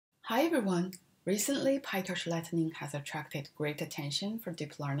Hi everyone! Recently, Pytorch Lightning has attracted great attention for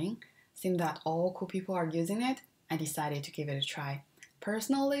deep learning. Seeing that all cool people are using it, I decided to give it a try.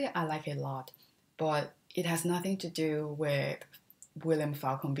 Personally, I like it a lot, but it has nothing to do with William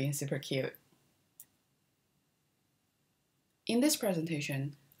Falcon being super cute. In this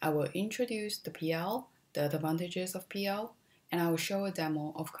presentation, I will introduce the PL, the advantages of PL, and I will show a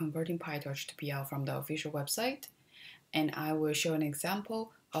demo of converting Pytorch to PL from the official website, and I will show an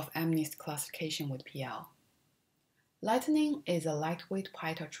example of MNIST classification with PL. Lightning is a lightweight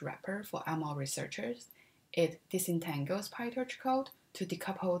Pytorch wrapper for ML researchers. It disentangles Pytorch code to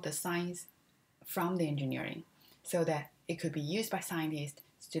decouple the science from the engineering so that it could be used by scientists,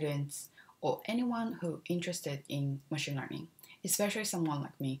 students, or anyone who interested in machine learning, especially someone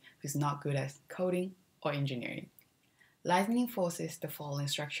like me who's not good at coding or engineering. Lightning forces the following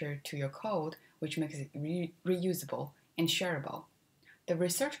structure to your code, which makes it reusable and shareable. The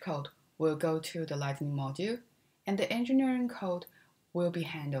research code will go to the Lightning module, and the engineering code will be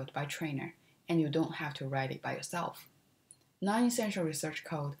handled by trainer, and you don't have to write it by yourself. Non-essential research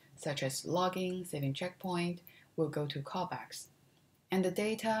code, such as logging, saving checkpoint, will go to callbacks. And the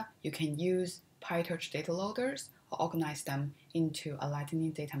data, you can use Pytorch data loaders or organize them into a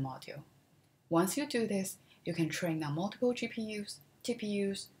Lightning data module. Once you do this, you can train on multiple GPUs,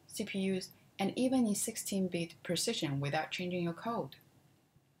 TPUs, CPUs, and even in 16-bit precision without changing your code.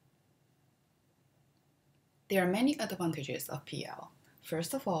 There are many advantages of PL.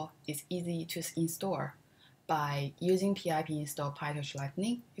 First of all, it's easy to install. By using pip install Pytorch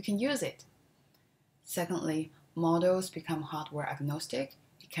Lightning, you can use it. Secondly, models become hardware agnostic.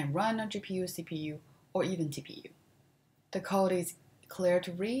 It can run on GPU, CPU, or even TPU. The code is clear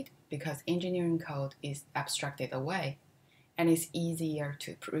to read because engineering code is abstracted away, and it's easier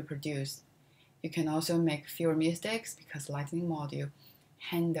to reproduce. You can also make fewer mistakes because Lightning module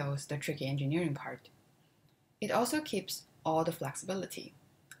handles the tricky engineering part. It also keeps all the flexibility.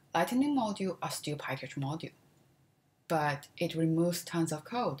 Lightning module are still Pytorch module, but it removes tons of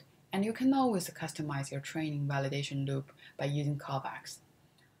code, and you can always customize your training validation loop by using callbacks.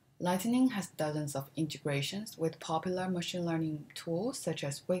 Lightning has dozens of integrations with popular machine learning tools such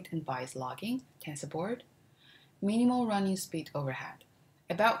as weight and bias logging, TensorBoard, minimal running speed overhead,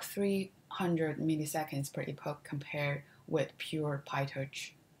 about 300 milliseconds per epoch compared with pure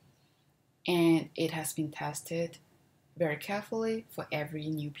Pytorch. And it has been tested very carefully for every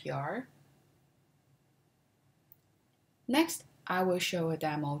new PR. Next, I will show a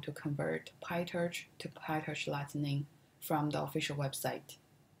demo to convert Pytorch to Pytorch Lightning from the official website.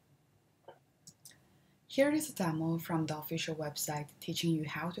 Here is a demo from the official website teaching you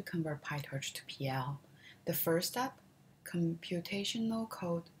how to convert Pytorch to PL. The first step, computational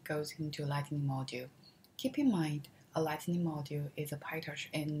code goes into Lightning module. Keep in mind, a Lightning module is a Pytorch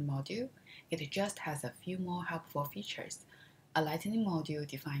N module. It just has a few more helpful features. A Lightning module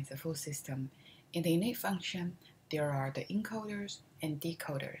defines a full system. In the init function, there are the encoders and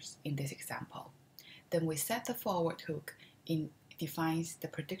decoders in this example. Then we set the forward hook. It defines the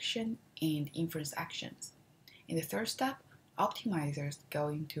prediction and inference actions. In the third step, optimizers go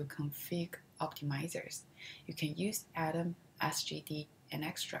into config optimizers. You can use Atom, SGD, and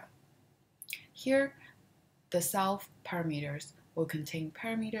Extra. Here, the self parameters will contain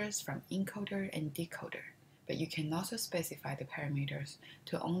parameters from encoder and decoder, but you can also specify the parameters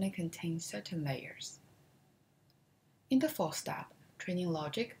to only contain certain layers. In the fourth step, training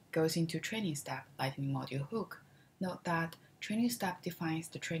logic goes into training step Lightning module hook. Note that training step defines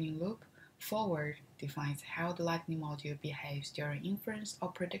the training loop, forward defines how the Lightning module behaves during inference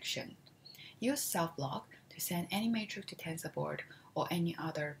or prediction. Use self-log to send any metric to TensorBoard or any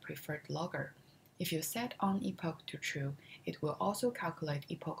other preferred logger. If you set on epoch to true, it will also calculate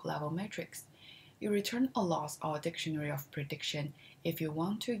epoch level metrics. You return a loss or a dictionary of prediction if you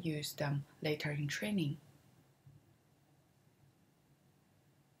want to use them later in training.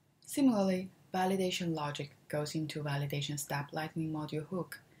 Similarly, validation logic goes into validation step Lightning module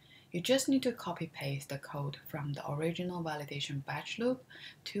hook. You just need to copy-paste the code from the original validation batch loop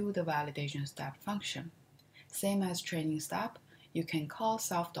to the validation step function. Same as training step, you can call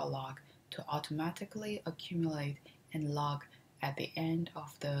self.log to automatically accumulate and log at the end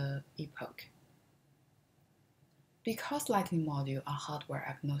of the epoch. Because Lightning module are hardware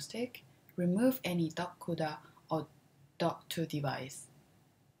agnostic, remove any .CUDA or .to device.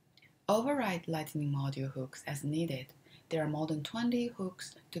 Override Lightning module hooks as needed. There are more than 20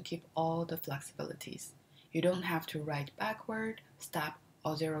 hooks to keep all the flexibilities. You don't have to write backward, step,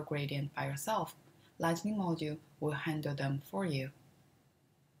 or zero gradient by yourself. Lightning module will handle them for you.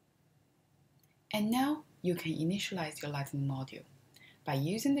 And now you can initialize your Lightning module. By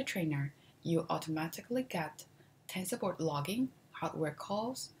using the trainer, you automatically get TensorBoard logging, hardware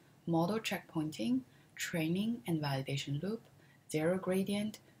calls, model checkpointing, training and validation loop, zero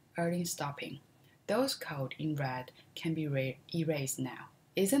gradient, early stopping. Those code in red can be erased now.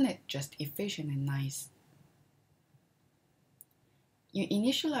 Isn't it just efficient and nice? You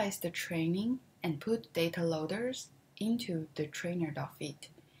initialize the training and put data loaders into the trainer.fit.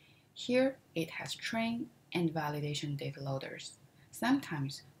 Here it has train and validation data loaders.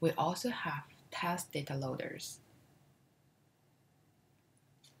 Sometimes we also have test data loaders.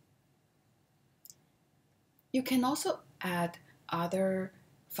 You can also add other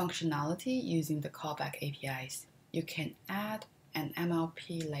functionality using the callback APIs. You can add an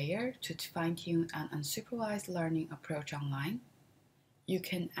MLP layer to fine-tune an unsupervised learning approach online. You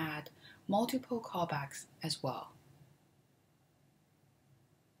can add multiple callbacks as well.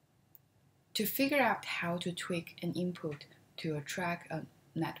 To figure out how to tweak an input to attract a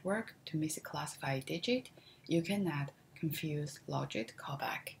network to misclassify a digit, you can add confused logic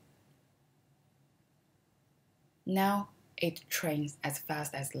callback. Now it trains as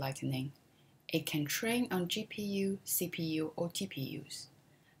fast as lightning. It can train on GPU, CPU, or TPUs.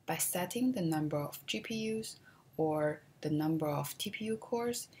 By setting the number of GPUs or the number of TPU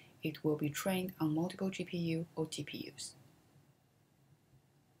cores, it will be trained on multiple GPU or TPUs.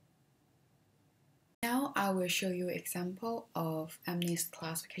 Now I will show you an example of MNIST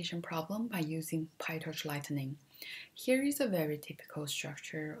classification problem by using Pytorch Lightning. Here is a very typical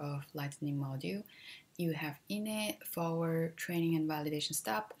structure of Lightning module. You have init, forward, training and validation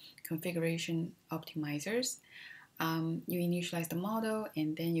step, configuration optimizers. You initialize the model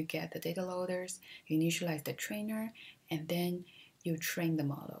and then you get the data loaders. You initialize the trainer and then you train the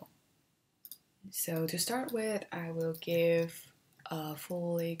model. So to start with, I will give a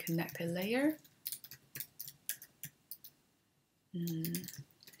fully connected layer.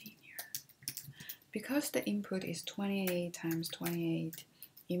 Because the input is 28 times 28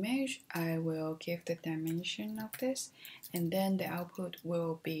 image, I will give the dimension of this, and then the output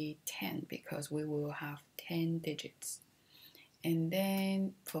will be 10 because we will have 10 digits. And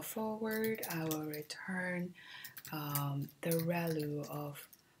then for forward, I will return the value of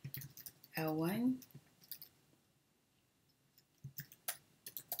L1.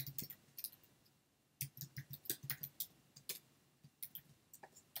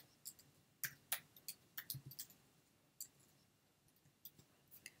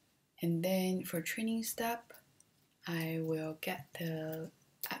 And then for training step, I will get the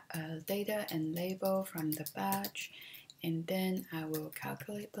data and label from the batch, and then I will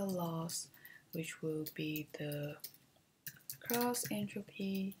calculate the loss, which will be the cross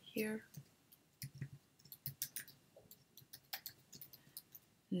entropy here.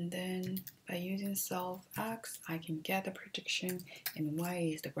 And then by using solve X, I can get the prediction, and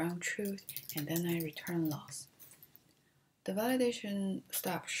Y is the ground truth, and then I return loss. The validation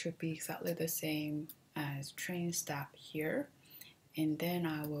step should be exactly the same as train step here, and then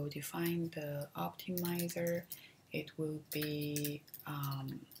I will define the optimizer. It will be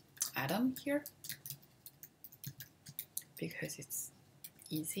Atom here because it's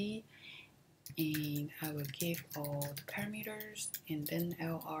easy, and I will give all the parameters, and then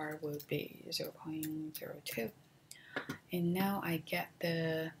LR will be 0.02. And now I get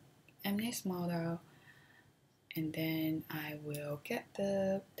the MNIST model, and then I will get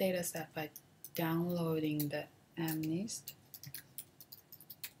the dataset by downloading the MNIST.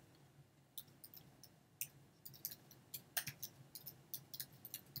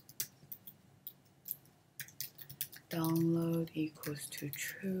 Download equals to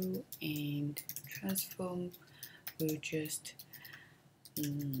true, and transform will just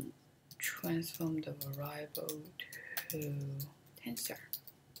transform the variable to tensor.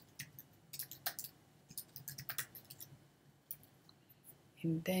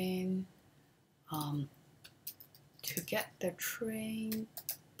 And then to get the train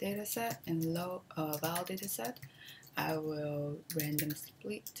dataset and val dataset, I will random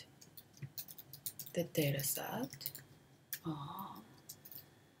split the dataset.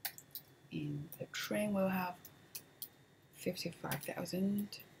 And the train will have 55,000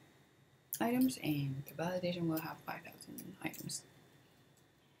 items, and the validation will have 5,000 items.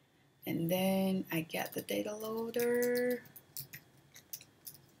 And then I get the data loader.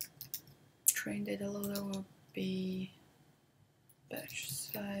 Train data loader will be batch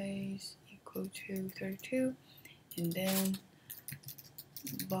size equal to 32, and then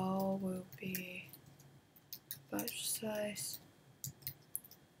val will be batch size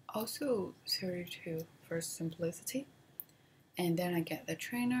also 32 for simplicity, and then I get the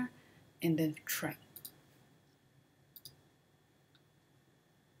trainer and then train.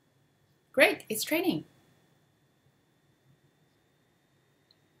 Great, it's training.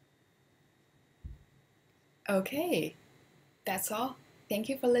 Okay, that's all. Thank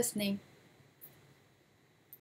you for listening.